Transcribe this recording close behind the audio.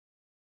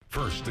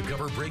First to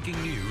cover breaking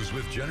news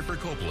with Jennifer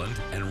Copeland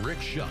and Rick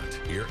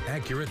Schutt. Your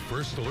accurate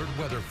first alert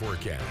weather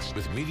forecast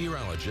with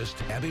meteorologist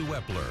Abby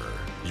Wepler.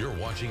 You're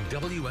watching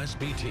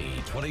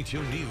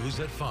WSBT-22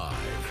 News at 5.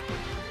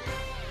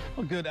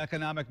 Well, good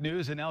economic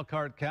news in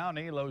Elkhart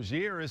County.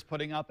 Lozier is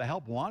putting out the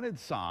Help Wanted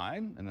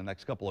sign. In the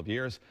next couple of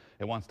years,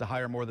 it wants to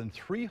hire more than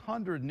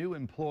 300 new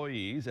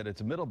employees at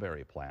its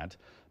Middlebury plant.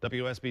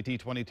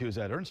 WSBT-22's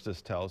Ed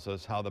Ernstis tells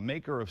us how the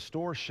maker of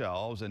store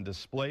shelves and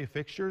display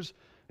fixtures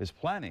is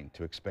planning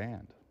to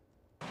expand.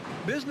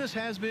 Business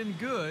has been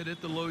good at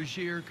the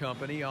Lozier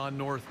company on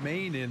North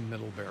Main in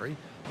Middlebury.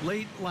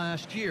 Late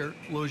last year,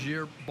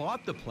 Lozier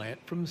bought the plant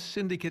from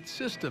Syndicate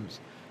Systems.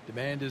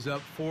 Demand is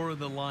up for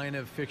the line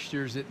of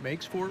fixtures it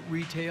makes for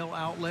retail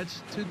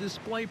outlets to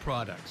display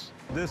products.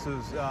 This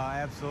is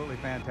absolutely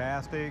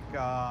fantastic.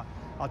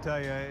 I'll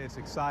tell you, it's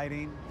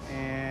exciting,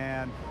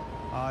 and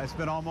it's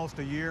been almost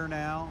a year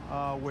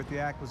now with the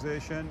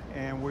acquisition,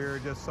 and we're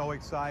just so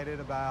excited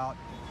about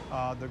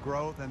the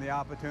growth and the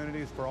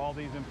opportunities for all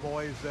these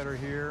employees that are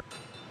here.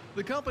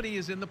 The company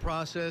is in the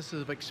process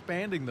of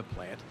expanding the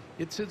plant.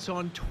 It sits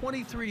on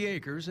 23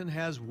 acres and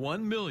has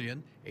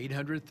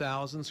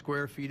 1,800,000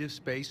 square feet of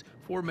space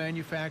for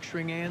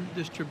manufacturing and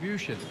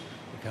distribution.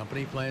 The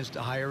company plans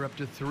to hire up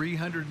to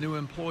 300 new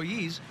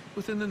employees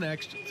within the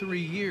next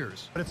 3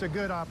 years. But it's a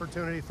good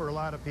opportunity for a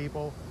lot of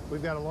people.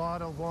 We've got a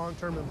lot of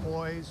long-term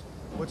employees.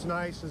 What's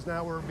nice is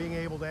now we're being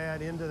able to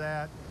add into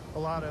that a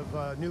lot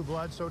of new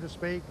blood, so to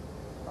speak.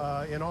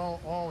 In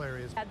all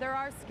areas. There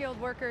are skilled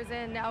workers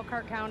in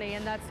Elkhart County,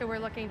 and that's who we're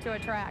looking to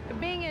attract.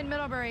 Being in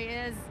Middlebury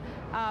is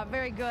a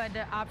very good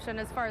option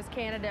as far as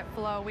candidate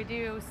flow. We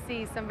do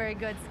see some very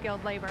good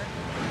skilled labor.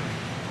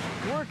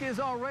 Work is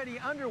already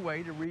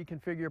underway to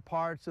reconfigure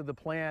parts of the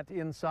plant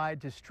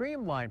inside to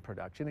streamline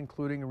production,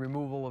 including a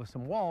removal of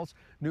some walls.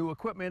 New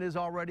equipment is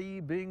already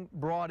being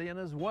brought in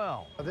as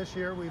well. This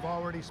year we've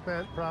already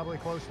spent probably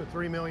close to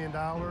 $3 million.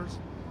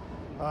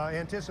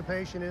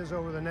 Anticipation is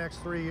over the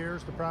next 3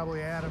 years to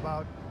probably add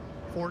about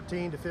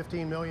 $14 to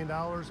 $15 million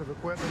of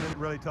equipment. It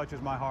really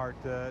touches my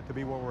heart to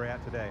be where we're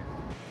at today.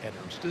 Ed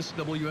Ernstis,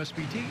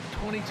 WSBT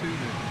 22 News.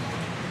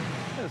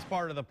 As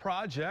part of the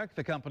project,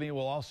 the company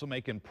will also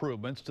make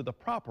improvements to the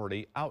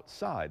property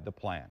outside the plant.